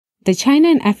The China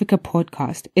in Africa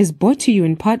podcast is brought to you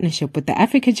in partnership with the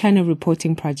Africa-China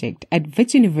Reporting Project at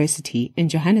Wits University in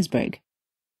Johannesburg.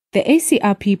 The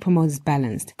ACRP promotes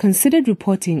balanced, considered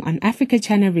reporting on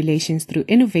Africa-China relations through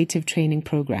innovative training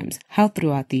programs held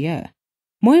throughout the year.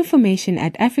 More information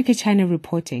at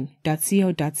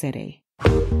africachinareporting.co.za.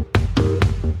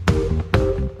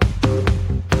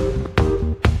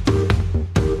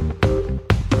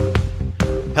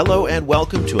 Hello and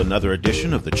welcome to another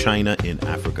edition of the China in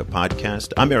Africa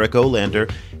podcast. I'm Eric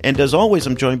Olander, and as always,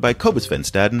 I'm joined by Cobus van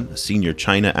Staden, a senior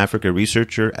China-Africa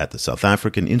researcher at the South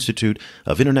African Institute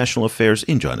of International Affairs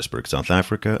in Johannesburg, South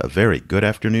Africa. A very good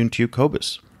afternoon to you,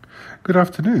 Cobus. Good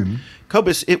afternoon.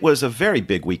 Cobus, it was a very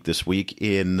big week this week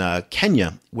in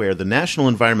Kenya, where the National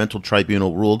Environmental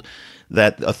Tribunal ruled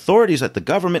that authorities at the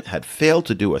government had failed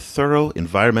to do a thorough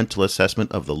environmental assessment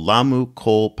of the Lamu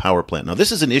coal power plant. Now,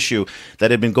 this is an issue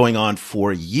that had been going on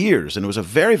for years, and it was a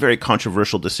very, very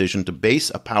controversial decision to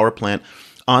base a power plant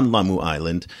on Lamu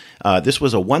Island. This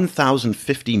was a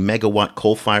 1,050 megawatt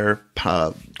coal-fired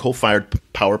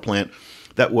power plant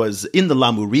that was in the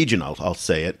Lamu region, I'll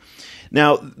say it.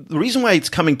 Now, the reason why it's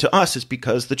coming to us is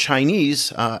because the Chinese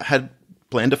had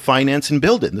planned to finance and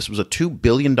build it. And this was a $2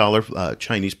 billion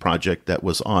Chinese project that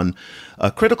was on a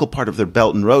critical part of their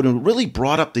Belt and Road, and really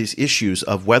brought up these issues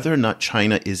of whether or not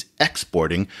China is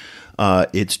exporting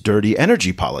its dirty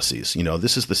energy policies. You know,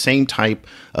 this is the same type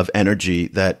of energy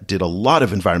that did a lot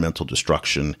of environmental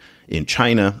destruction in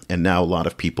China, and now a lot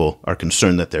of people are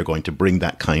concerned that they're going to bring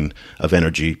that kind of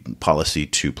energy policy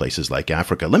to places like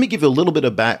Africa. Let me give you a little bit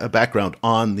of background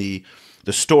on the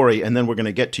story, and then we're going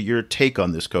to get to your take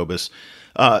on this, Cobus.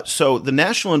 So the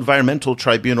National Environmental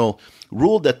Tribunal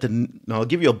ruled that I'll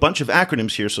give you a bunch of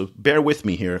acronyms here, so bear with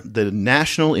me here. The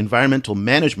National Environmental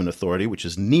Management Authority, which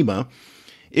is NEMA,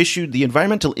 issued the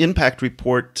Environmental Impact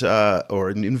Report or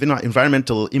an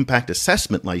Environmental Impact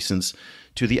Assessment license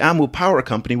to the Lamu Power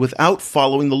Company without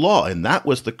following the law. And that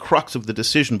was the crux of the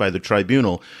decision by the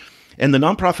tribunal. And the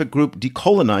nonprofit group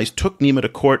Decolonize took NEMA to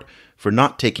court for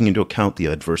not taking into account the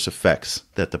adverse effects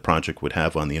that the project would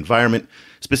have on the environment,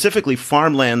 specifically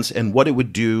farmlands and what it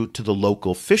would do to the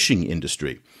local fishing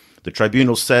industry. The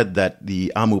tribunal said that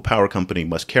the Lamu Power Company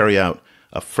must carry out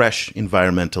a fresh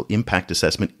environmental impact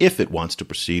assessment if it wants to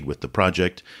proceed with the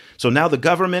project. So now the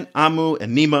government, Lamu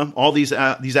and NEMA, all these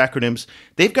acronyms,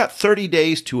 they've got 30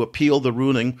 days to appeal the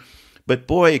ruling. But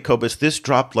boy, Cobus, this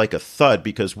dropped like a thud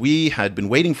because we had been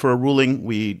waiting for a ruling.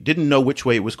 We didn't know which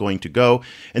way it was going to go.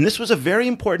 And this was a very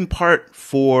important part of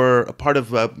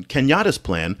Kenyatta's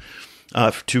plan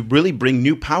to really bring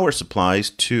new power supplies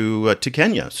to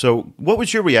Kenya. So what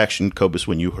was your reaction, Cobus,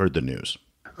 when you heard the news?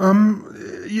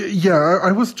 Yeah,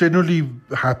 I was generally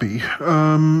happy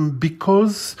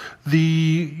because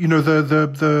the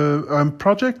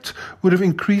project would have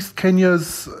increased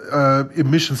Kenya's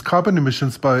carbon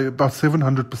emissions by about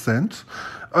 700%.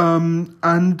 And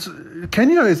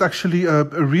Kenya is actually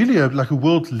really a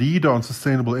world leader on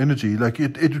sustainable energy. Like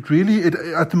it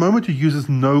at the moment it uses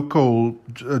no coal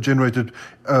generated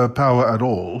power at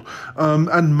all,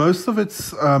 and most of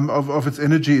its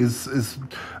energy is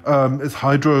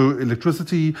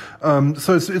hydroelectricity.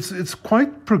 So it's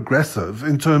quite progressive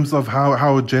in terms of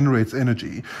how it generates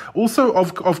energy. Also,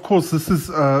 of course, this is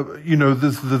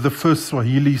the first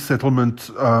Swahili settlement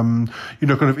kind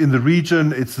of in the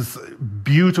region. It's this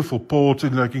beautiful port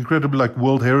and incredible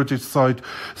World Heritage Site.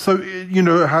 So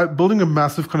building a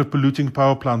massive kind of polluting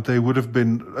power plant there would have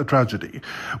been a tragedy.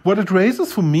 What it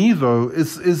raises for me though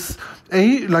is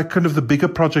kind of the bigger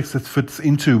projects it fits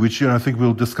into, which I think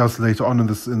we'll discuss later on in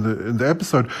the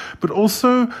episode, but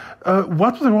also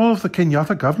what the role of the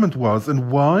Kenyatta government was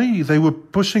and why they were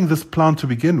pushing this plant to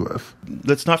begin with.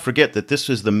 Let's not forget that this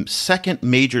is the second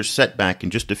major setback in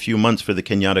just a few months for the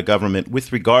Kenyatta government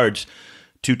with regards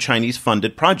to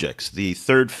Chinese-funded projects. The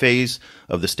third phase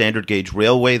of the standard gauge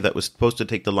railway that was supposed to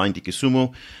take the line to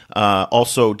Kisumu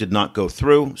also did not go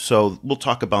through. So we'll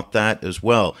talk about that as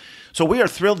well. So we are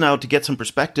thrilled now to get some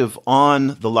perspective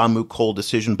on the Lamu coal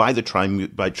decision by the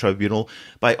tribunal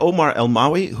by Omar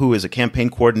Elmawi, who is a campaign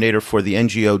coordinator for the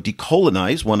NGO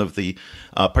Decolonize, one of the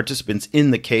participants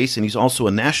in the case, and he's also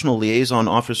a national liaison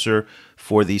officer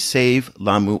for the Save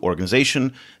Lamu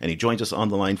organization, and he joins us on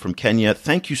the line from Kenya.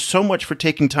 Thank you so much for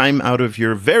taking time out of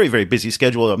your very, very busy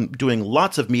schedule. I'm doing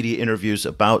lots of media interviews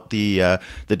about the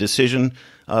decision.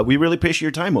 We really appreciate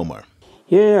your time, Omar.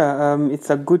 Yeah, it's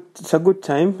a good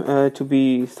time to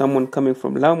be someone coming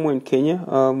from Lamu in Kenya.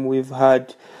 We've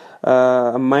had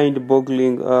a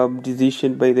mind-boggling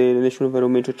decision by the National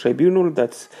Environmental Tribunal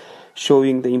that's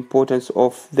showing the importance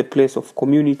of the place of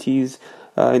communities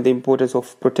and the importance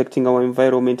of protecting our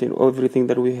environment and everything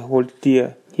that we hold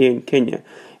dear here in Kenya.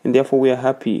 And therefore, we are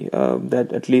happy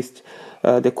that at least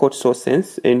the court saw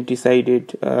sense and decided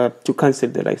to cancel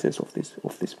the license of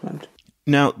this plant.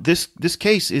 Now, this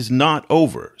case is not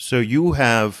over. So you've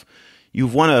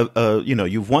won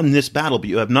you've won this battle, but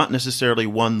you have not necessarily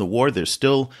won the war. There's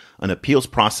still an appeals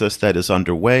process that is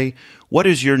underway. What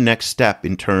is your next step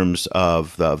in terms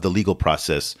of the legal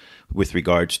process with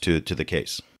regards to the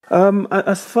case?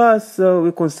 As far as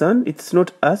we're concerned, it's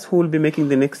not us who will be making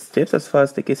the next steps. As far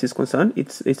as the case is concerned,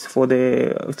 it's for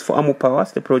Lamu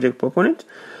Powers, the project proponent,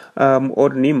 or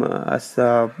NEMA as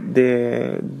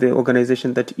the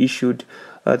organization that issued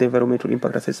the environmental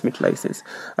impact assessment license.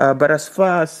 But as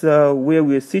far as where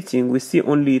we're sitting, we see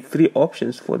only three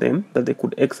options for them that they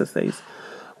could exercise.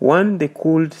 One, they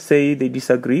could say they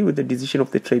disagree with the decision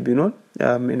of the tribunal,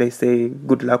 and I say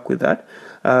good luck with that.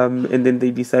 And then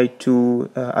they decide to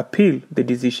appeal the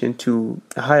decision to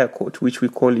a higher court, which we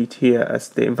call it here as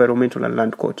the Environmental and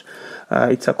Land Court.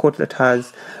 It's a court that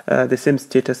has the same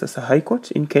status as a high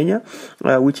court in Kenya,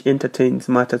 which entertains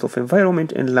matters of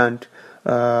environment and land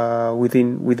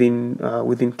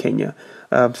within Kenya.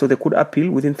 So they could appeal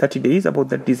within 30 days about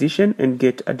that decision and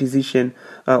get a decision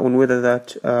on whether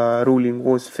that ruling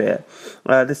was fair.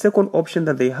 The second option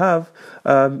that they have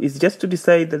is just to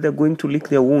decide that they're going to lick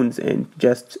their wounds and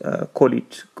just call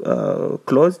it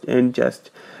closed and just,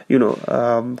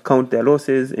 count their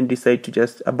losses and decide to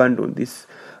just abandon this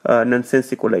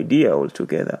nonsensical idea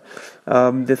altogether.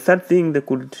 The third thing they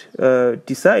could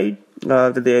decide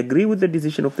that they agree with the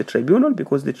decision of the tribunal,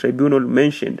 because the tribunal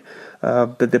mentioned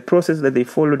that the process that they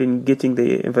followed in getting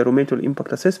the environmental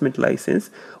impact assessment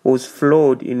license was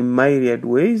flawed in myriad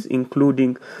ways,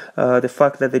 including the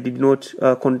fact that they did not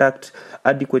conduct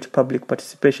adequate public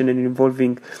participation and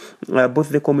involving both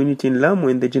the community in Lamu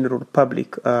and the general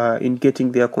public in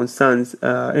getting their concerns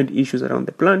and issues around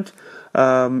the plant.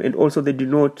 And also they did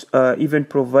not even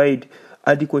provide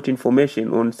adequate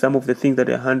information on some of the things that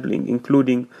they're handling,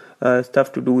 including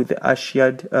stuff to do with the ash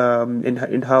yard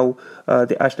and how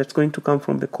the ash that's going to come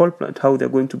from the coal plant, how they're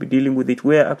going to be dealing with it,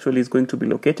 where actually it's going to be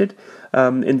located,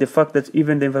 and the fact that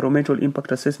even the environmental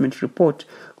impact assessment report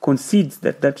concedes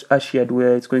that ash yard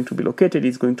where it's going to be located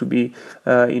is going to be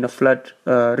in a flood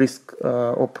risk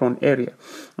or prone area.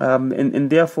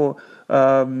 And therefore,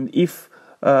 if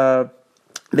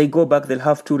they go back, they'll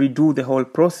have to redo the whole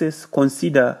process,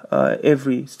 consider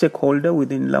every stakeholder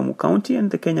within Lamu County and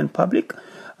the Kenyan public,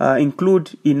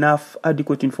 include enough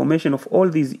adequate information of all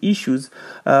these issues,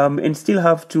 and still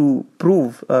have to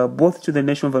prove both to the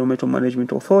National Environmental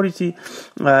Management Authority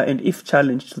and, if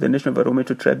challenged, to the National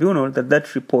Environmental Tribunal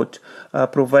that report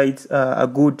provides a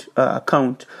good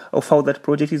account of how that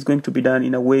project is going to be done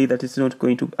in a way that is not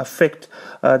going to affect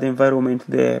the environment,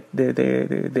 the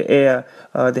air,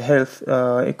 the health,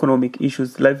 economic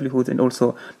issues, livelihoods, and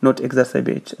also not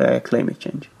exacerbate climate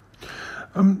change.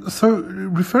 So,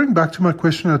 referring back to my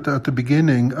question at the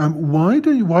beginning, why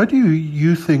do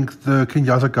you think the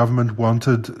Kenyatta government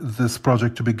wanted this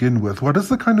project to begin with? What is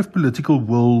the kind of political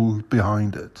will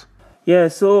behind it? Yeah,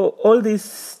 so all this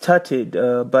started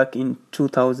back in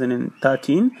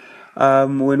 2013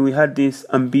 when we had this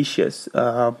ambitious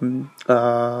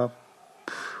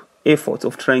efforts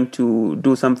of trying to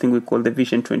do something we call the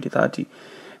Vision 2030.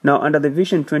 Now, under the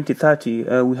Vision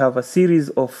 2030, we have a series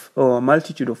of a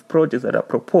multitude of projects that are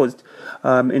proposed,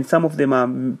 and some of them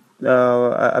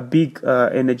are a big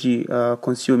energy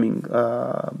consuming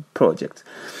projects.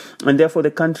 And therefore,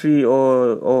 the country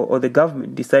or the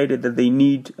government decided that they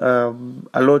need a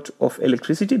lot of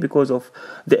electricity because of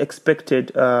the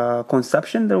expected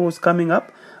consumption that was coming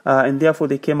up. And therefore,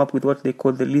 they came up with what they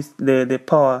call the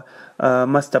power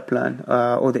master plan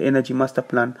or the energy master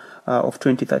plan of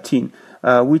 2013.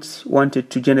 Which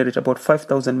wanted to generate about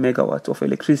 5,000 megawatts of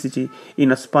electricity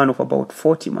in a span of about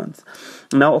 40 months.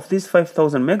 Now, of these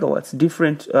 5,000 megawatts,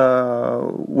 different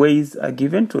ways are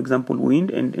given, for example,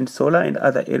 wind and solar and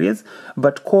other areas,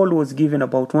 but coal was given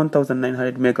about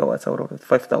 1,900 megawatts out of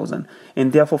 5,000.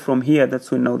 And therefore, from here, that's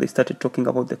when now they started talking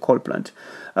about the coal plant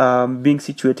being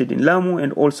situated in Lamu,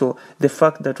 and also the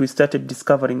fact that we started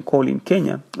discovering coal in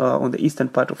Kenya, on the eastern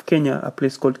part of Kenya, a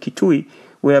place called Kitui,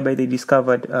 whereby they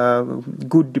discovered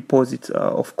good deposits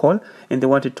of coal, and they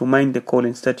wanted to mine the coal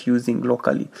and start using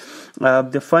locally.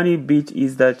 The funny bit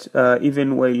is that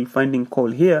even while finding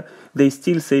coal here, they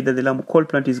still say that the Lamu coal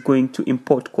plant is going to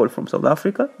import coal from South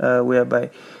Africa, whereby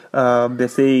They're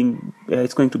saying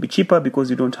it's going to be cheaper because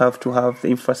you don't have to have the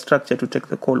infrastructure to take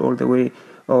the coal all the way,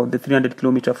 or the 300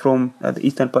 kilometer from the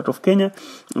eastern part of Kenya,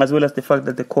 as well as the fact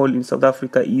that the coal in South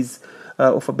Africa is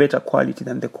of a better quality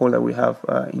than the coal that we have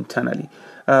internally.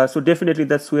 So definitely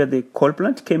that's where the coal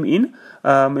plant came in,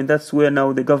 and that's where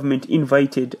now the government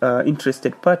invited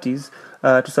interested parties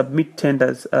to submit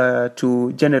tenders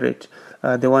to generate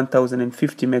the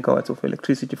 1,050 megawatts of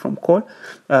electricity from coal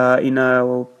in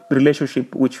a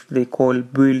relationship which they call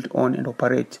build, own and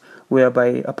operate,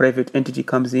 whereby a private entity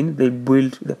comes in, they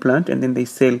build the plant, and then they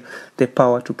sell the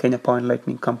power to Kenya Power and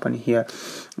Lightning Company here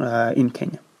in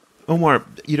Kenya. Omar,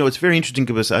 it's very interesting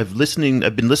because I've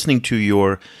been listening to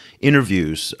your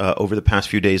interviews over the past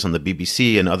few days on the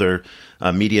BBC and other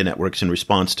media networks in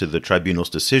response to the tribunal's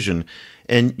decision,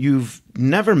 and you've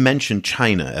never mentioned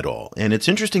China at all. And it's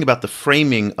interesting about the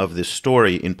framing of this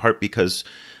story, in part because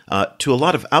to a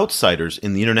lot of outsiders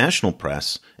in the international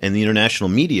press and the international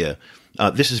media,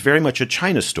 this is very much a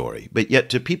China story. But yet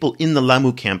to people in the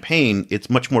Lamu campaign, it's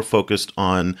much more focused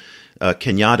on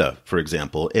Kenyatta, for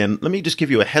example. And let me just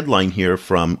give you a headline here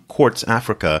from Quartz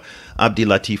Africa. Abdi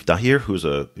Latif Dahir, who's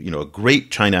a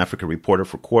great China Africa reporter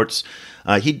for Quartz,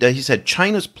 he said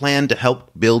China's plan to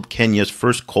help build Kenya's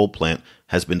first coal plant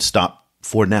has been stopped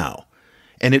for now.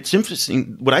 And it's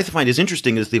interesting. What I find is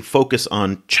interesting is the focus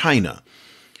on China.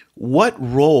 What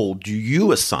role do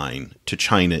you assign to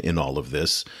China in all of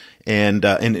this? And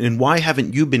why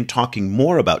haven't you been talking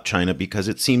more about China? Because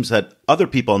it seems that other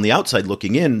people on the outside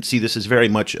looking in see this as very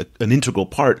much an integral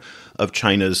part of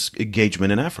China's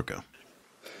engagement in Africa.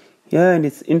 Yeah, and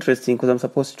it's interesting because I'm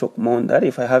supposed to talk more on that.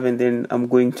 If I haven't, then I'm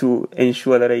going to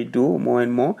ensure that I do more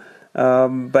and more.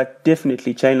 But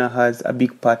definitely China has a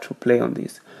big part to play on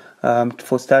this.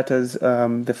 For starters,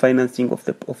 the financing of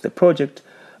the project,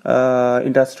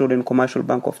 Industrial and Commercial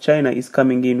Bank of China is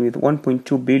coming in with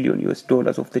 1.2 billion US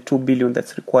dollars of the 2 billion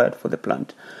that's required for the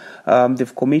plant.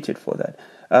 They've committed for that.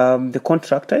 The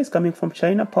contractor is coming from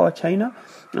China, Power China,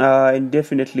 and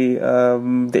definitely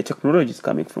the technology is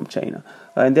coming from China.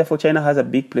 And therefore China has a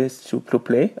big place to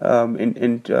play, and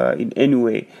in any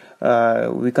way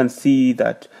we can see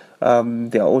that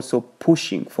they are also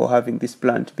pushing for having this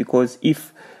plant, because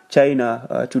if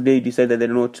China today decide that they're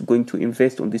not going to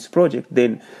invest on this project,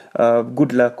 then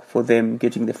good luck for them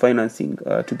getting the financing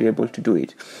to be able to do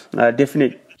it.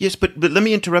 Definitely. Yes, but let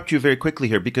me interrupt you very quickly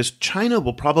here, because China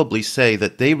will probably say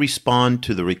that they respond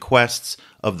to the requests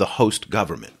of the host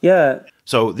government. Yeah.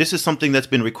 So this is something that's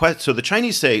been requested. So the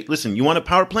Chinese say, listen, you want a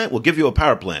power plant? We'll give you a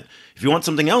power plant. If you want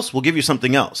something else, we'll give you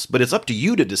something else. But it's up to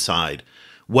you to decide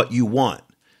what you want.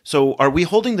 So are we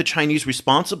holding the Chinese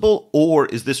responsible, or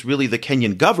is this really the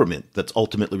Kenyan government that's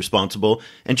ultimately responsible,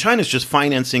 and China's just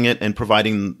financing it and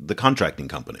providing the contracting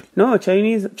company? No,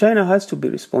 China has to be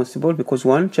responsible because,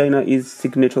 one, China is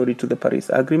signatory to the Paris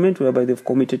Agreement, whereby they've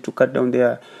committed to cut down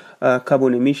their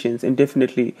carbon emissions, and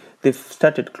definitely they've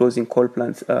started closing coal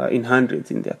plants in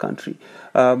hundreds in their country.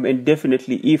 And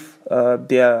definitely if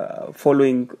they are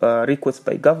following requests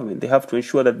by government, they have to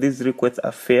ensure that these requests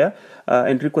are fair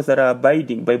and requests that are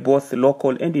abiding by both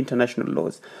local and international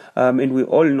laws. And we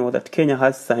all know that Kenya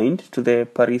has signed to the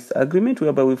Paris Agreement,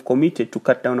 whereby we've committed to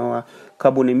cut down our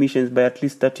carbon emissions by at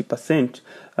least 30%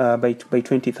 by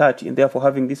 2030, and therefore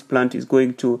having this plant is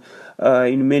going to,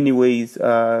 in many ways,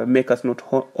 make us not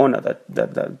honor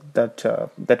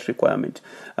that requirement.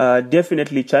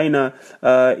 Definitely, China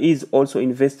is also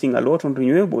investing a lot on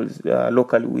renewables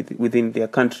locally within their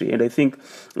country, and I think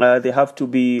they have to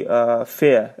be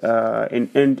fair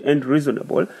and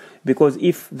reasonable. Because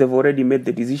if they've already made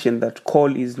the decision that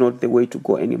coal is not the way to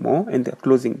go anymore, and they're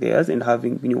closing theirs and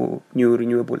having new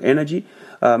renewable energy,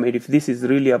 and if this is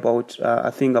really about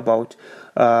a thing about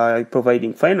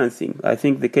providing financing, I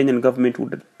think the Kenyan government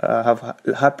would have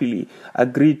happily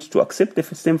agreed to accept the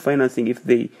same financing if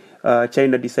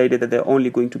China decided that they're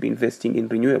only going to be investing in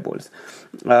renewables.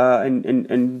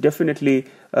 And definitely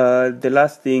the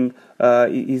last thing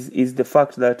is the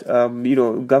fact that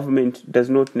government does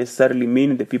not necessarily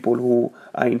mean the people who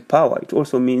are in power. It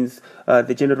also means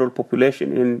the general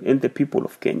population and the people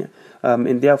of Kenya.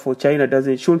 And therefore China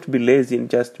shouldn't be lazy in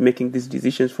just making these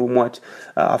decisions from what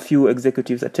a few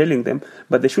executives are telling them,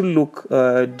 but they should look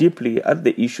deeply at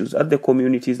the issues, at the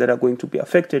communities that are going to be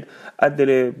affected, at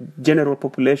the general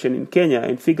population in Kenya,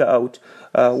 and figure out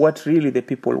what really the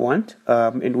people want,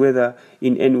 and whether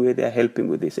in any way they are helping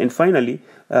with this. And finally,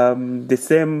 the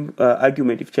same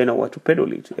argument, if China were to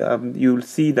peddle it, you'll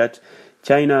see that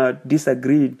China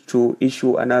disagreed to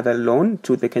issue another loan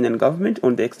to the Kenyan government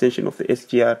on the extension of the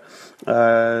SGR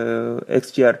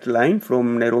line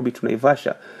from Nairobi to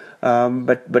Naivasha.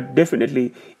 But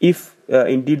definitely, if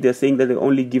indeed they're saying that they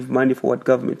only give money for what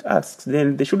government asks,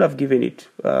 then they should have given it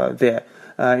there.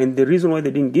 And the reason why they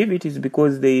didn't give it is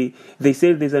because they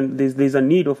say there's a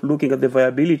need of looking at the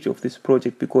viability of this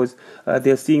project, because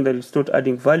they're seeing that it's not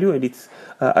adding value and it's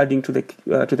adding to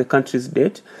the country's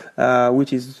debt,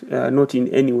 which is not in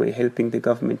any way helping the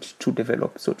government to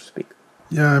develop, so to speak.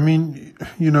 Yeah, I mean,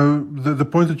 the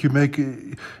point that you make,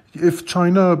 if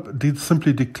China did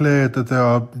simply declare that they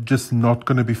are just not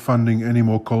going to be funding any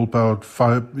more coal-fired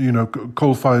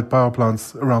power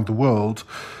plants around the world,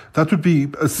 that would be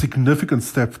a significant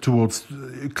step towards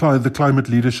the climate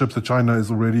leadership that China is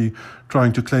already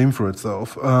trying to claim for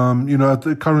itself.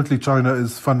 Currently China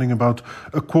is funding about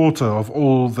a quarter of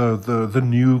all the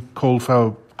new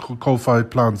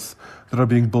coal-fired plants that are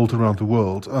being built around the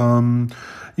world.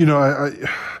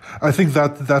 I think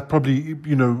that probably,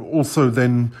 also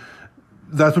then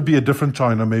that would be a different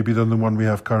China maybe than the one we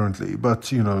have currently. But,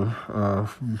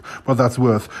 what that's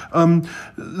worth.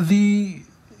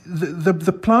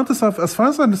 The plant, as far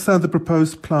as I understand, the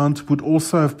proposed plant would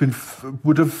also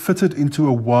would have fitted into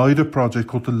a wider project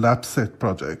called the Lapset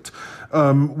project,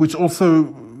 which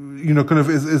also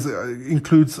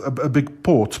includes a big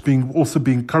port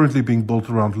currently being built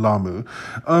around Lamu.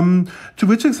 To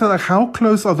which extent, how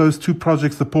close are those two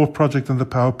projects, the port project and the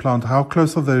power plant, how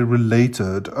close are they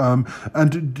related?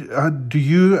 And do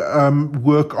you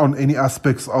work on any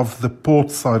aspects of the port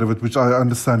side of it, which I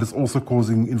understand is also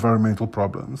causing environmental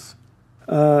problems?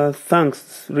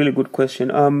 Thanks. Really good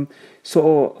question.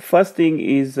 So first thing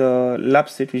is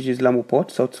Lapset, which is Lamu Port,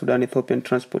 South Sudan Ethiopian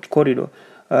Transport Corridor.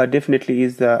 Definitely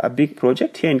is a big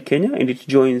project here in Kenya, and it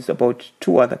joins about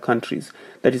two other countries,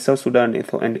 that is South Sudan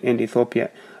and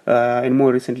Ethiopia, and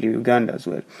more recently Uganda as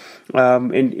well.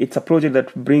 And it's a project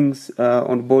that brings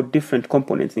on board different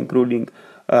components, including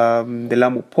the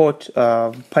Lamu port,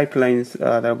 pipelines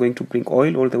that are going to bring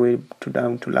oil all the way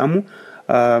down to Lamu,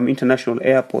 international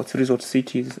airports, resort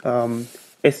cities,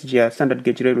 SGR, standard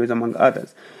gauge railways, among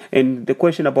others. And the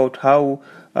question about how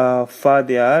far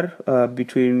they are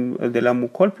between the Lamu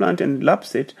coal plant and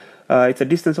Lapset, it's a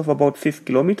distance of about 5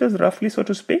 kilometers, roughly, so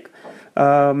to speak.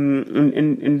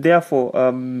 And therefore,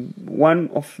 one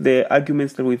of the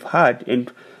arguments that we've had,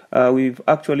 and we've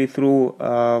actually through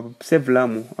Save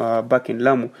Lamu, back in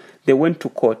Lamu, they went to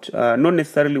court, not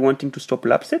necessarily wanting to stop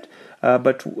Lapset,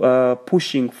 but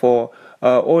pushing for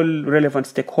all relevant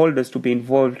stakeholders to be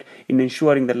involved in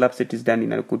ensuring that Lapset is done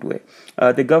in a good way.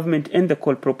 The government and the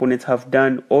coal proponents have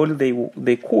done all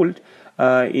they could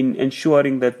in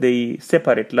ensuring that they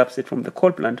separate Lapset from the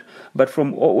coal plant. But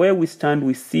from where we stand,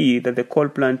 we see that the coal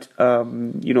plant,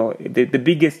 the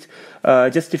biggest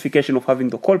justification of having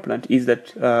the coal plant is that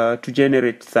to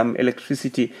generate some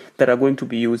electricity that are going to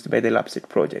be used by the Lapset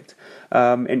project.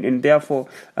 And therefore,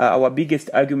 our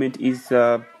biggest argument is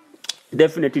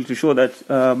definitely to show that,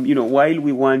 while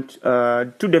we want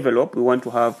to develop, we want to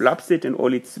have Lapset and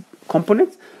all its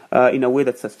components in a way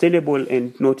that's sustainable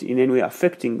and not in any way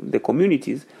affecting the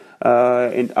communities.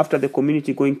 And after the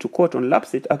community going to court on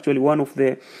Lapset, actually one of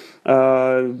the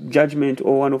judgment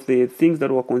or one of the things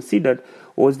that were considered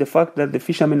was the fact that the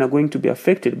fishermen are going to be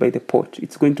affected by the port.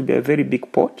 It's going to be a very big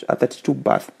port, a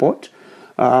 32-berth port.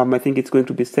 I think it's going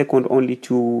to be second only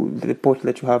to the port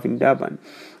that you have in Durban.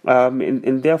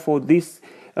 And therefore this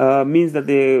means that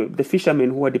the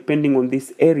fishermen who are depending on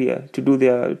this area to do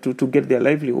to get their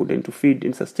livelihood and to feed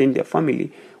and sustain their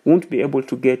family won't be able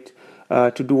to get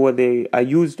to do what they are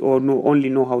used or only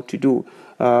know how to do.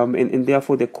 And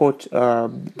therefore the court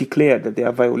declared that there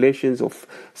are violations of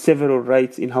several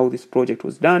rights in how this project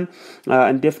was done,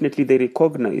 and definitely they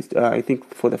recognized, I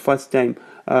think for the first time,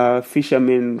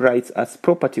 fishermen rights as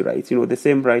property rights, the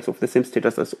same rights of the same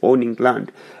status as owning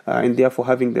land, and therefore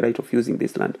having the right of using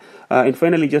this land. And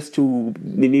finally, just to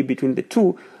between the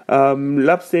two,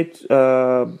 Lapset,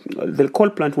 the coal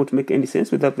plant won't make any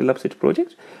sense without the Lapset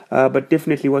project, but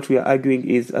definitely what we are arguing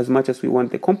is, as much as we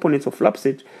want the components of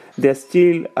Lapset, there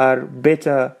still are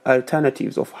better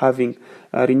alternatives of having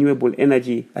renewable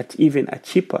energy at even a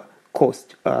cheaper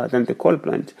cost than the coal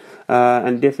plant,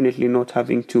 and definitely not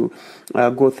having to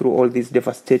go through all these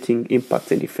devastating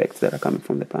impacts and effects that are coming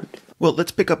from the plant. Well,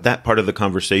 let's pick up that part of the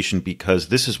conversation, because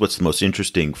this is what's the most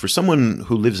interesting. For someone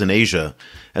who lives in Asia,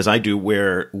 as I do,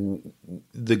 where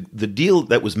the deal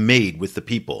that was made with the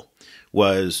people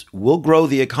was, we'll grow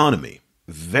the economy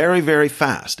very, very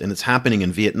fast. And it's happening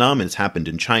in Vietnam, and it's happened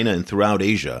in China and throughout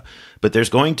Asia. But there's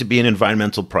going to be an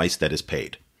environmental price that is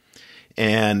paid.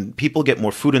 And people get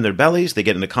more food in their bellies, they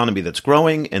get an economy that's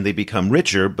growing, and they become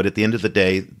richer. But at the end of the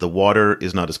day, the water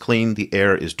is not as clean, the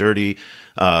air is dirty,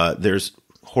 there's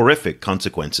horrific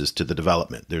consequences to the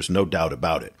development. There's no doubt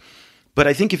about it. But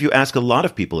I think if you ask a lot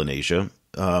of people in Asia,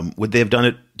 would they have done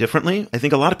it differently? I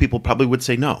think a lot of people probably would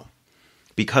say no,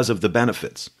 because of the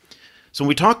benefits. So when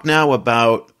we talk now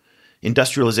about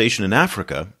industrialization in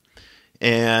Africa,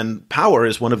 and power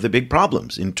is one of the big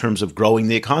problems in terms of growing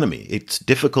the economy. It's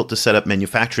difficult to set up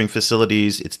manufacturing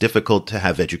facilities. It's difficult to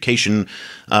have education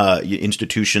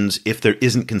institutions if there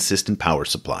isn't consistent power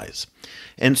supplies.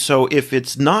 And so if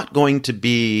it's not going to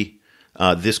be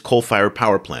this coal-fired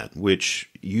power plant, which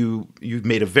you've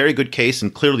made a very good case,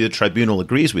 and clearly the tribunal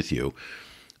agrees with you,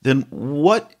 then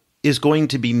what is going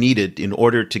to be needed in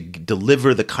order to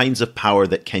deliver the kinds of power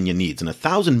that Kenya needs? And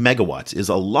 1,000 megawatts is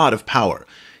a lot of power.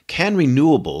 Can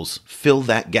renewables fill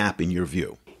that gap in your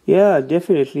view? Yeah,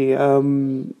 definitely.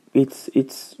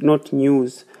 It's not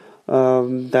news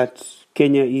that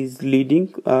Kenya is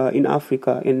leading in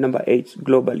Africa and number 8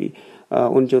 globally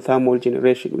on geothermal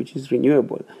generation, which is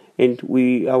renewable. And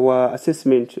our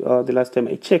assessment, the last time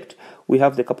I checked, we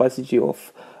have the capacity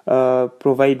of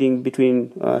providing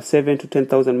between 7 to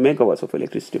 10,000 megawatts of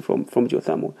electricity from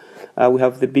geothermal. We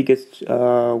have the biggest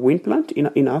wind plant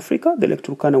in Africa, the Lake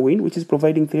Turkana wind, which is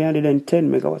providing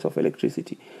 310 megawatts of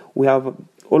electricity. We have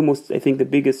almost, I think, the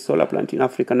biggest solar plant in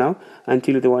Africa now,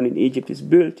 until the one in Egypt is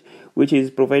built, which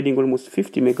is providing almost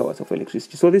 50 megawatts of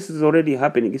electricity. So this is already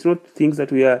happening. It's not things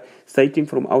that we are citing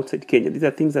from outside Kenya. These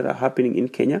are things that are happening in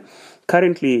Kenya.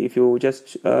 Currently, if you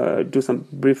just do some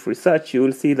brief research, you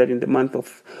will see that in the month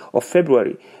of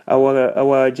February,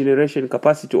 our generation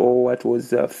capacity, or what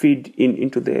was fed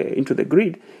into the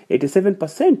grid,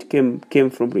 87% came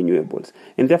from renewables,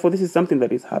 and therefore this is something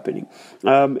that is happening.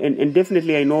 And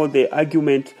definitely, I know the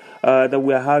argument that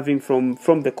we are having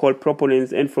from the coal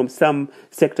proponents and from some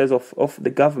sectors of the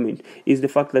government is the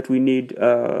fact that we need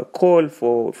coal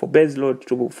for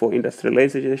baseload, for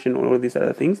industrialization, and all these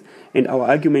other things. And our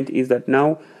argument is that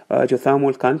now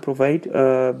geothermal can provide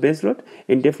baseload,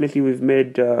 and definitely we've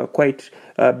made quite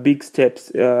big steps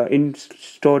in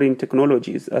storing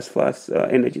technologies as far as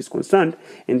energy is concerned,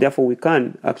 and therefore we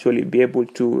can actually be able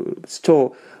to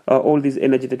store all this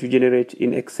energy that we generate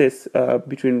in excess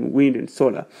between wind and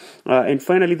solar. And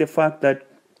finally, the fact that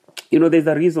there's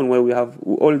a reason why we have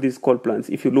all these coal plants.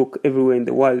 If you look everywhere in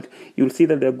the world, you'll see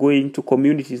that they're going to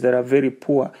communities that are very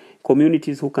poor,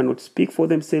 communities who cannot speak for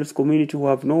themselves, communities who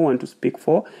have no one to speak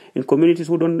for, and communities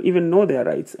who don't even know their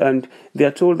rights. And they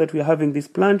are told that we are having this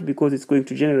plant because it's going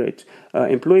to generate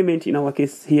employment. In our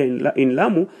case here in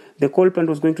Lamu, the coal plant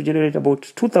was going to generate about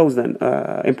 2,000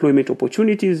 employment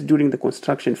opportunities during the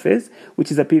construction phase,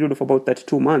 which is a period of about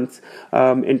 32 months,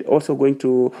 and also going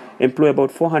to employ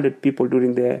about 400 people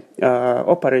during the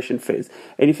operation phase.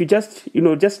 And if you just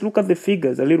look at the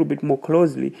figures a little bit more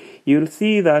closely, you'll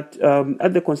see that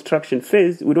at the construction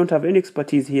phase, we don't have any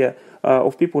expertise here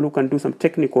of people who can do some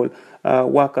technical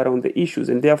work around the issues,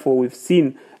 and therefore we've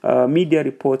seen media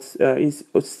reports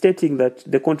stating that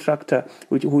the contractor,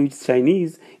 who is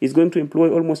Chinese, is going to employ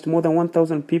almost more than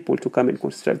 1,000 people to come and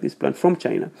construct this plant from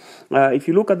China. If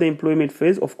you look at the employment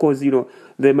phase, of course,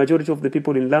 the majority of the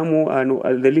people in Lamu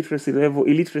the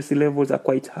illiteracy levels are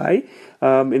quite high,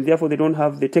 and therefore they don't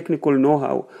have the technical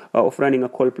know-how of running a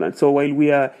coal plant. So while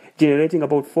we are generating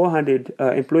about 400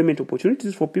 employment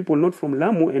opportunities for people not from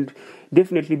Lamu, and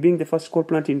definitely being the first coal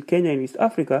plant in Kenya and East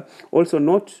Africa, also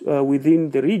not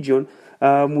within the region,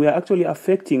 we are actually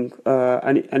affecting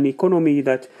an economy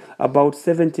that about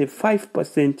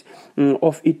 75%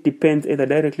 of it depends either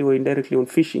directly or indirectly on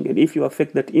fishing. And if you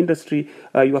affect that industry,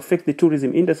 you affect the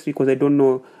tourism industry, because I don't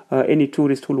know any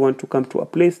tourist who will want to come to a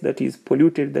place that is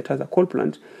polluted, that has a coal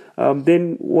plant.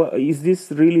 Then is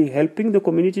this really helping the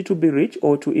community to be rich,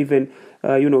 or to even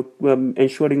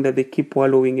ensuring that they keep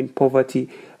wallowing in poverty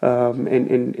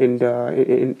and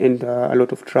a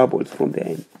lot of troubles from their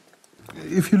end?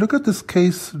 If you look at this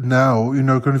case now,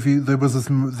 there was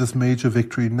this major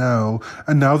victory now,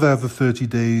 and now they have the 30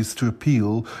 days to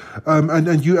appeal.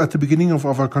 And you, at the beginning of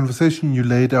our conversation, you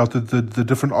laid out the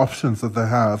different options that they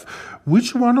have.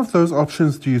 Which one of those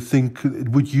options do you think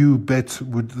would you bet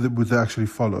would they actually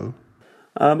follow?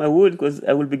 I would, because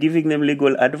I will be giving them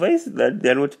legal advice that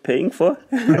they're not paying for.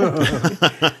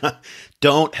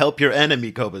 Don't help your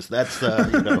enemy, Kobus. That's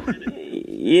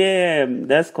Yeah,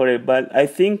 that's correct. But I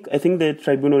think the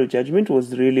tribunal judgment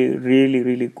was really, really,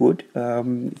 really good.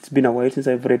 It's been a while since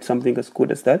I've read something as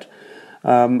good as that.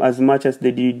 As much as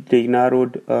they did, they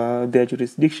narrowed their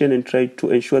jurisdiction and tried to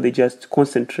ensure they just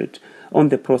concentrate on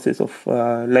the process of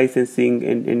licensing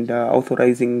and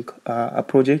authorizing a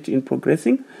project in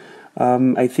progressing.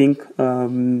 I think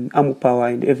Amu Power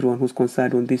and everyone who's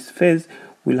concerned on this phase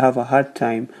will have a hard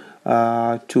time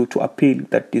to appeal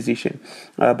that decision.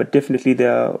 But definitely they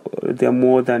are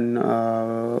more than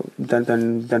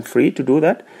free to do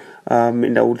that.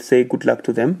 And I would say good luck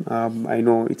to them. I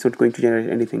know it's not going to generate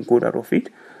anything good out of it.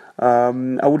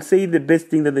 I would say the best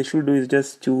thing that they should do is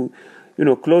just to,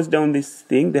 close down this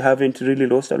thing. They haven't really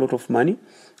lost a lot of money.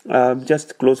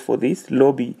 Just close for this,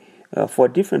 lobby for a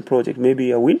different project,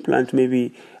 maybe a wind plant,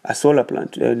 maybe a solar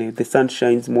plant. The sun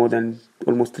shines more than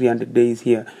almost 300 days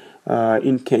here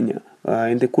in Kenya,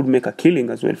 and they could make a killing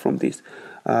as well from this.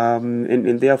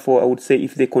 And therefore, I would say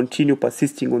if they continue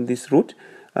persisting on this route,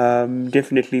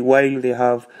 definitely while they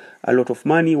have a lot of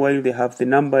money, while they have the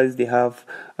numbers, they have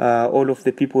all of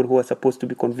the people who are supposed to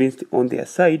be convinced on their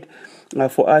side.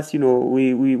 For us, we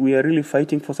are really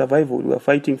fighting for survival. We are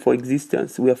fighting for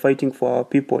existence. We are fighting for our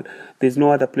people. There's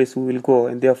no other place we will go,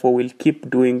 and therefore we'll keep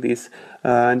doing this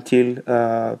until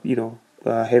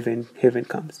heaven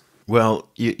comes. Well,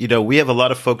 we have a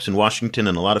lot of folks in Washington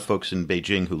and a lot of folks in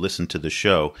Beijing who listen to the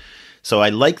show. So I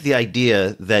like the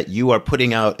idea that you are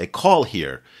putting out a call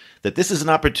here, that this is an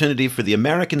opportunity for the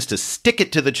Americans to stick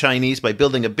it to the Chinese by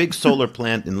building a big solar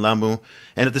plant in Lamu.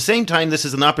 And at the same time, this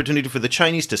is an opportunity for the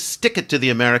Chinese to stick it to the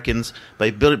Americans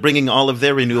by bringing all of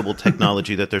their renewable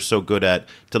technology that they're so good at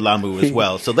to Lamu as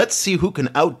well. So let's see who can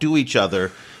outdo each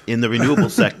other in the renewable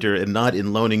sector and not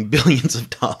in loaning billions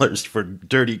of dollars for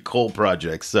dirty coal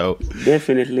projects. So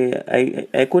definitely,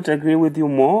 I could agree with you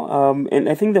more. And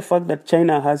I think the fact that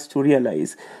China has to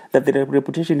realize that their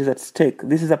reputation is at stake.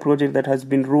 This is a project that has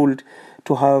been ruled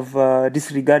to have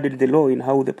disregarded the law in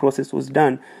how the process was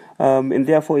done. And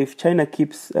therefore, if China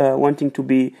keeps wanting to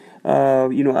be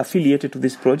affiliated to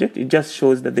this project, it just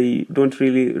shows that they don't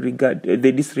really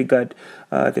disregard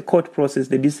the court process,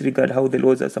 they disregard how the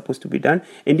laws are supposed to be done.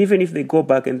 And even if they go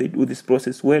back and they do this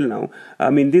process well now,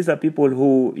 these are people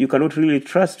who you cannot really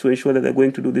trust to ensure that they're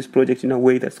going to do this project in a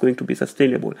way that's going to be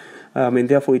sustainable. And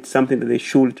therefore, it's something that they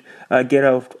should get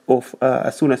out of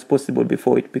as soon as possible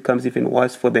before it becomes even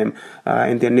worse for them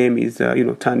and their name is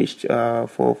tarnished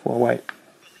for a while.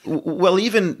 Well,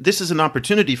 even this is an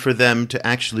opportunity for them to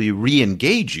actually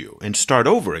re-engage you and start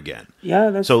over again.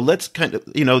 Yeah. So let's kind of,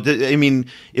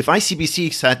 if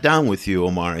ICBC sat down with you,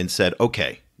 Omar, and said,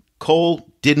 okay, coal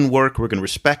didn't work, we're going to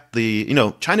respect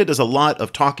China does a lot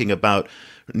of talking about,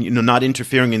 not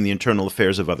interfering in the internal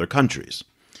affairs of other countries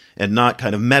and not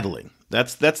kind of meddling.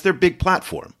 That's their big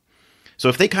platform. So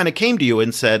if they kind of came to you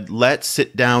and said, let's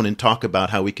sit down and talk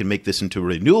about how we can make this into a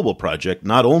renewable project,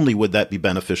 not only would that be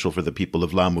beneficial for the people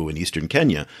of Lamu in eastern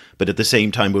Kenya, but at the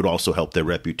same time would also help their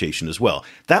reputation as well.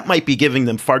 That might be giving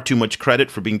them far too much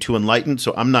credit for being too enlightened,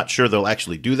 so I'm not sure they'll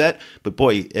actually do that. But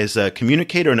boy, as a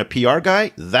communicator and a PR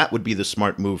guy, that would be the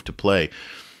smart move to play.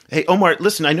 Hey, Omar,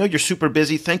 listen, I know you're super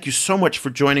busy. Thank you so much for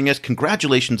joining us.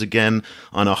 Congratulations again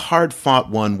on a hard-fought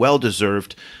one,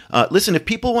 well-deserved. Listen, if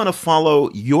people want to follow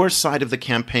your side of the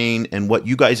campaign and what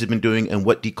you guys have been doing and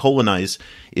what Decolonize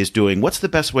is doing, what's the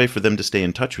best way for them to stay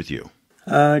in touch with you?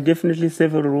 Definitely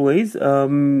several ways.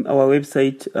 Our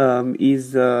website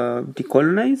is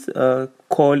Decolonize.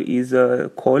 Coal is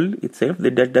coal itself,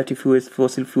 the dirty fuels,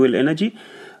 fossil fuel energy.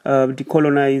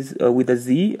 Decolonize with a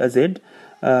Z, a Z.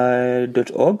 .org.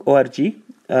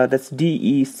 That's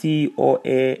DECOAL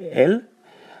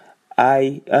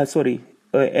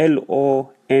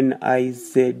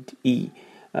LONIZE.org.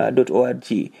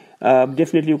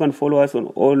 Definitely, you can follow us on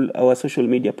all our social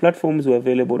media platforms. We're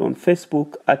available on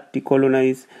Facebook at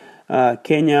Decolonize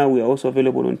Kenya. We are also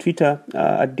available on Twitter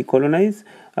at Decolonize.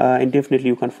 And definitely,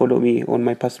 you can follow me on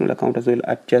my personal account as well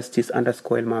at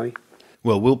Justice_Elmawi.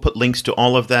 Well, we'll put links to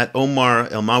all of that. Omar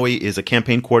Elmawi is a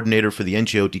campaign coordinator for the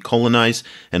NGO Decolonize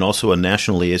and also a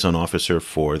national liaison officer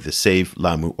for the Save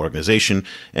Lamu organization,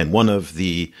 and one of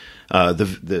a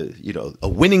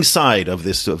winning side of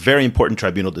this very important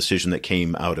tribunal decision that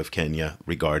came out of Kenya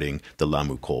regarding the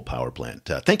Lamu coal power plant.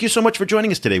 Thank you so much for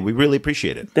joining us today. We really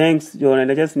appreciate it. Thanks, John.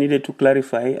 And I just needed to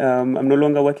clarify. I'm no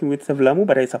longer working with Save Lamu,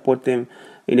 but I support them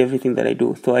in everything that I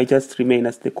do. So I just remain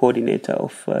as the coordinator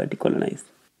of Decolonize.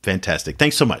 Fantastic.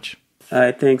 Thanks so much.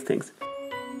 Thanks.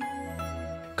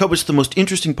 Cobus, the most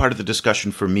interesting part of the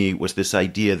discussion for me was this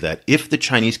idea that if the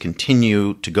Chinese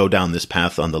continue to go down this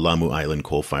path on the Lamu Island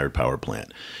coal-fired power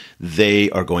plant, they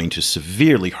are going to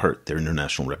severely hurt their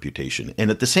international reputation. And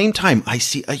at the same time, I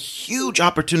see a huge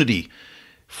opportunity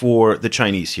for the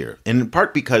Chinese here, and in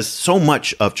part because so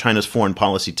much of China's foreign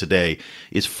policy today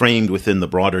is framed within the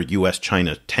broader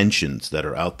U.S.-China tensions that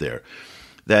are out there,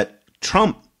 that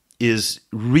Trump is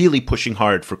really pushing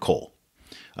hard for coal.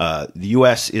 The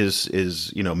U.S.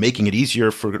 is making it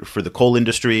easier for the coal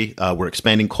industry. We're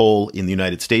expanding coal in the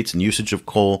United States and usage of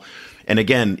coal. And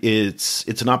again,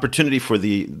 it's an opportunity for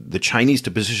the Chinese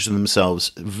to position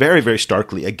themselves very, very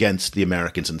starkly against the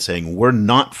Americans and saying, we're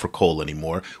not for coal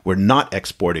anymore. We're not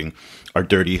exporting our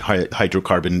dirty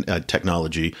hydrocarbon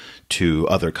technology to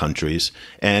other countries.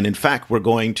 And in fact, we're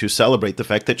going to celebrate the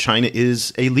fact that China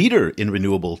is a leader in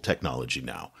renewable technology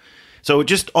now. So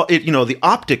the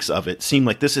optics of it seem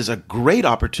like this is a great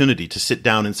opportunity to sit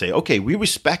down and say, okay, we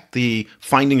respect the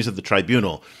findings of the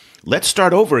tribunal. Let's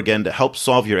start over again to help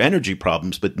solve your energy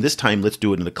problems, but this time let's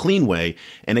do it in a clean way.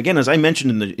 And again, as I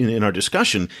mentioned in our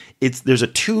discussion, there's a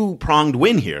two-pronged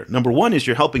win here. Number one is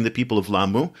you're helping the people of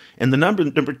Lamu, and the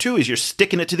number two is you're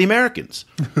sticking it to the Americans.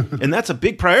 And that's a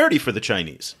big priority for the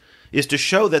Chinese, is to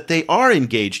show that they are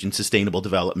engaged in sustainable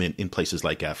development in places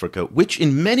like Africa, which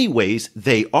in many ways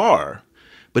they are.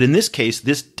 But in this case,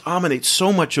 this dominates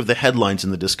so much of the headlines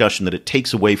in the discussion that it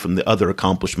takes away from the other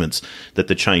accomplishments that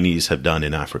the Chinese have done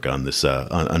in Africa on this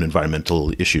on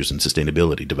environmental issues and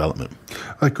sustainability development.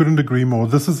 I couldn't agree more.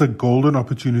 This is a golden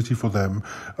opportunity for them,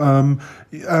 and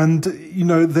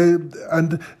they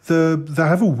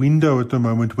have a window at the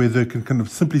moment where they can kind of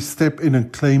simply step in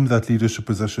and claim that leadership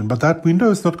position. But that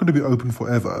window is not going to be open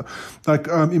forever. Like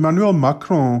Emmanuel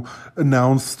Macron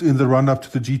announced in the run-up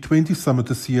to the G20 summit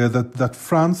this year that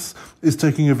France is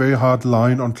taking a very hard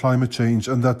line on climate change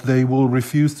and that they will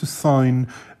refuse to sign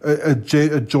a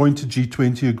joint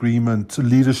G20 agreement,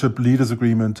 leaders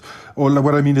agreement, or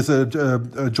what I mean is a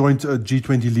joint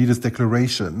G20 leaders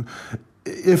declaration.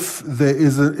 If the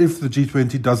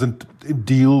G20 doesn't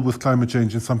deal with climate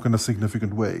change in some kind of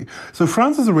significant way. So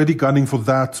France is already gunning for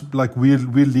that, like we're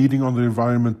leading on the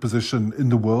environment position in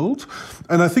the world.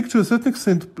 And I think to a certain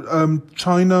extent,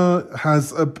 China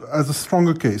has a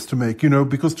stronger case to make,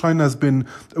 because China has been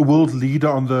a world leader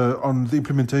on the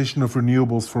implementation of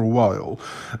renewables for a while.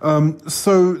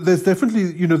 So there's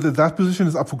definitely, that position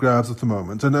is up for grabs at the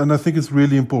moment. And I think it's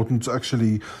really important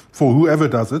actually for whoever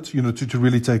does it, to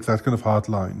really take that kind of hard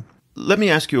line. Let me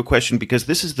ask you a question, because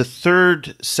this is the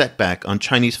third setback on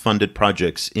Chinese-funded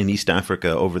projects in East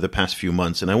Africa over the past few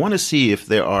months, and I want to see if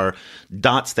there are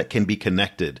dots that can be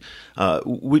connected.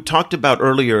 We talked about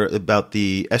earlier about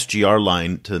the SGR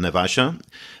line to Naivasha,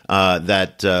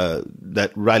 that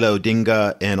Raila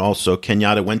Odinga and also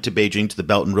Kenyatta went to Beijing to the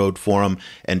Belt and Road Forum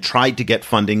and tried to get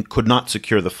funding, could not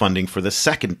secure the funding for the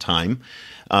second time.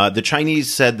 The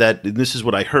Chinese said that, and this is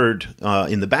what I heard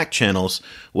in the back channels,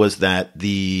 was that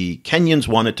the Kenyans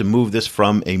wanted to move this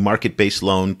from a market-based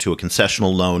loan to a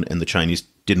concessional loan, and the Chinese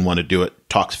didn't want to do it.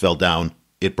 Talks fell down.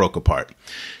 It broke apart.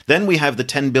 Then we have the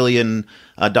 $10 billion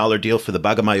deal for the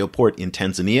Bagamoyo port in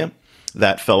Tanzania.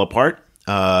 That fell apart.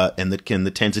 And the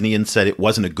Tanzanians said it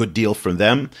wasn't a good deal for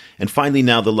them. And finally,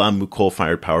 now the Lamu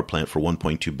coal-fired power plant for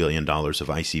 $1.2 billion of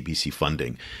ICBC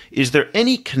funding. Is there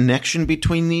any connection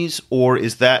between these, or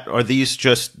are these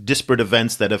just disparate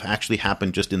events that have actually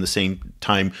happened just in the same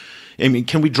time? I mean,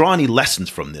 can we draw any lessons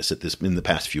from this in the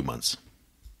past few months?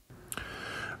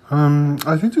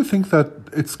 I think that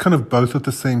it's kind of both at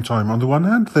the same time. On the one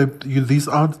hand, these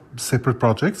are separate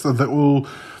projects, and they're all.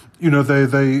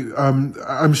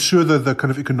 I'm sure that the kind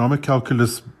of economic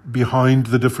calculus behind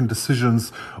the different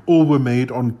decisions all were made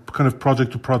on kind of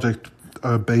project to project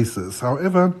basis.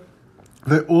 However,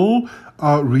 they all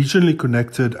are regionally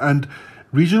connected, and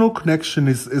regional connection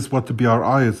is what the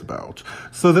BRI is about.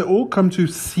 So they all come to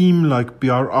seem like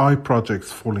BRI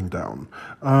projects falling down.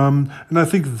 And I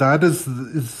think that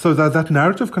that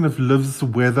narrative kind of lives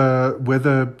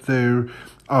whether there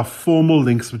are formal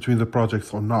links between the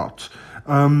projects or not.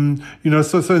 So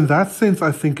in that sense,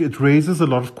 I think it raises a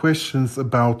lot of questions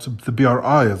about the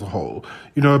BRI as a whole,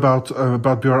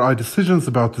 about BRI decisions,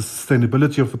 about the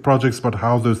sustainability of the projects, about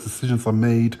how those decisions are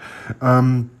made,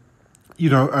 and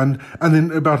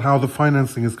then about how the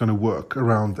financing is going to work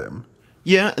around them.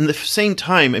 Yeah, and at the same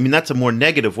time, I mean, that's a more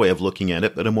negative way of looking at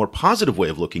it, but a more positive way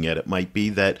of looking at it might be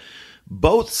that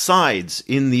both sides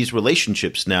in these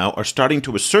relationships now are starting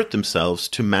to assert themselves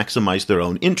to maximize their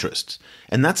own interests.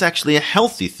 And that's actually a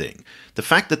healthy thing. The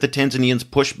fact that the Tanzanians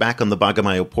pushed back on the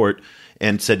Bagamoyo port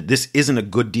and said, this isn't a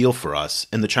good deal for us,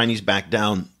 and the Chinese backed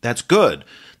down, that's good.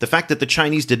 The fact that the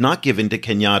Chinese did not give in to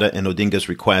Kenyatta and Odinga's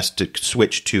request to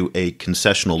switch to a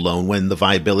concessional loan when the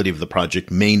viability of the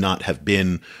project may not have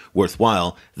been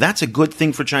worthwhile, that's a good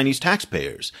thing for Chinese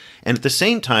taxpayers. And at the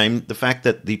same time, the fact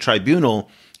that the tribunal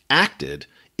acted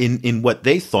in what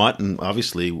they thought, and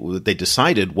obviously what they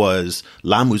decided was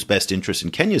Lamu's best interest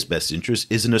and Kenya's best interest,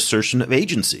 is an assertion of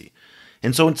agency.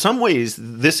 And so in some ways,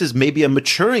 this is maybe a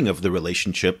maturing of the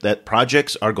relationship, that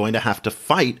projects are going to have to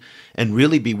fight and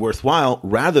really be worthwhile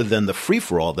rather than the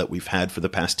free-for-all that we've had for the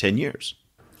past 10 years.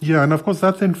 Yeah, and of course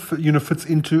that then fits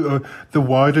into the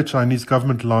wider Chinese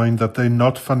government line that they're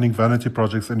not funding vanity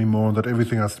projects anymore, and that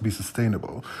everything has to be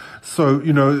sustainable. So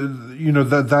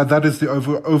that is the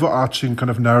overarching kind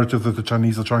of narrative that the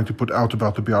Chinese are trying to put out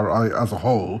about the BRI as a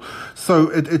whole. So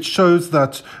it shows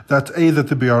that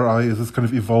the BRI is this kind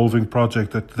of evolving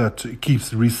project that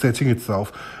keeps resetting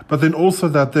itself, but then also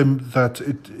that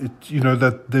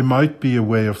there might be a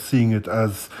way of seeing it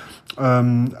as a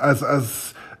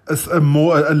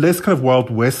less kind of Wild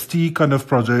Westy kind of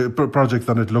project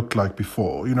than it looked like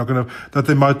before. That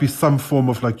there might be some form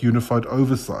of like unified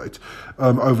oversight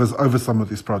over some of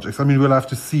these projects. I mean, we'll have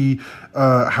to see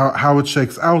how it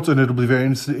shakes out, and it'll be very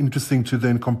interesting to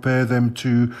then compare them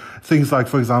to things like,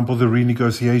 for example, the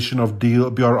renegotiation of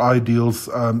BRI deals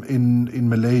in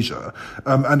Malaysia,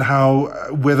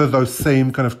 and whether those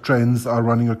same kind of trends are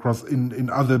running across in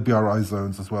other BRI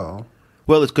zones as well.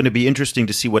 Well, it's going to be interesting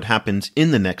to see what happens in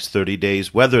the next 30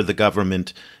 days, whether the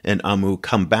government and AMU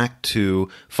come back to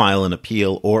file an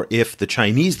appeal, or if the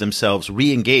Chinese themselves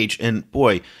re-engage. And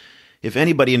boy, if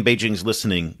anybody in Beijing is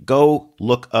listening, go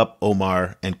look up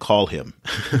Omar and call him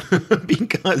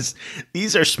because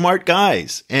these are smart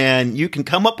guys, and you can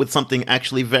come up with something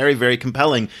actually very, very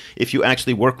compelling if you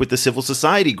actually work with the civil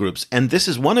society groups. And this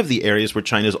is one of the areas where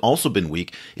China's also been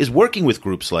weak, is working with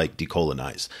groups like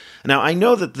Decolonize. Now, I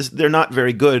know that they're not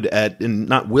very good at and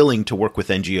not willing to work with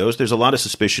NGOs. There's a lot of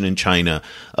suspicion in China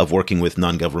of working with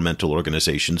non-governmental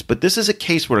organizations, but this is a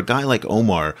case where a guy like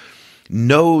Omar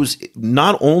knows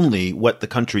not only what the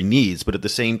country needs, but at the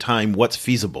same time what's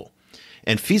feasible.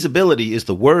 And feasibility is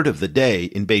the word of the day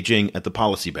in Beijing at the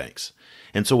policy banks.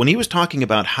 And so when he was talking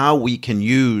about how we can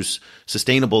use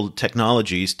sustainable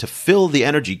technologies to fill the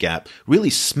energy gap, really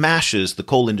smashes the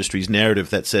coal industry's narrative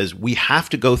that says we have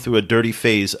to go through a dirty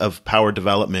phase of power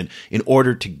development in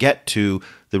order to get to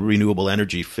the renewable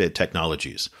energy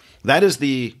technologies. That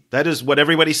is what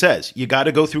everybody says. You got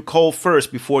to go through coal first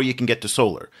before you can get to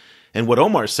solar. And what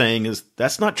Omar's saying is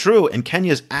that's not true, and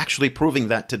Kenya is actually proving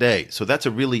that today. So that's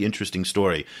a really interesting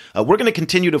story. We're going to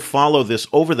continue to follow this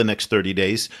over the next 30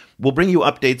 days. We'll bring you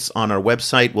updates on our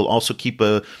website. We'll also keep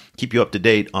you up to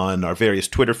date on our various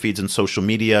Twitter feeds and social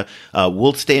media.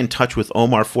 We'll stay in touch with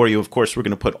Omar for you. Of course, we're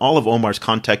going to put all of Omar's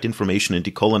contact information and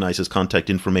Decolonize's contact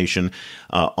information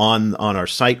on our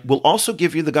site. We'll also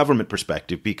give you the government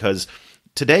perspective, because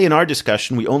today in our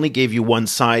discussion, we only gave you one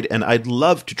side, and I'd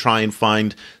love to try and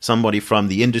find somebody from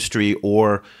the industry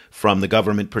or from the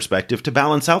government perspective to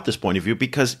balance out this point of view,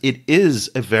 because it is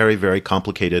a very, very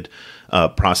complicated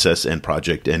process and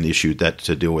project and issue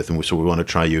to deal with. And so we want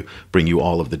to bring you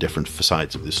all of the different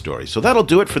sides of this story. So that'll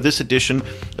do it for this edition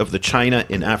of the China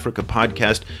in Africa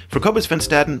podcast. For Cobus Van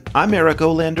Staden, I'm Eric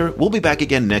Olander. We'll be back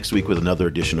again next week with another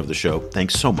edition of the show.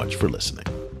 Thanks so much for listening.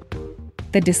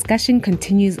 The discussion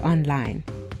continues online.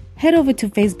 Head over to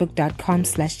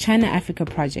facebook.com/China Africa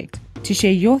Project to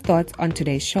share your thoughts on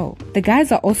today's show. The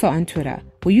guys are also on Twitter,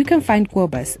 where you can find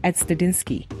Kobus at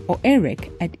Stadinsky or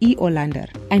Eric at E. Olander.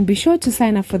 And be sure to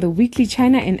sign up for the weekly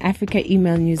China in Africa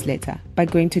email newsletter by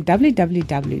going to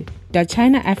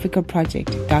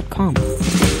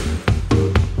www.chinaafricaproject.com.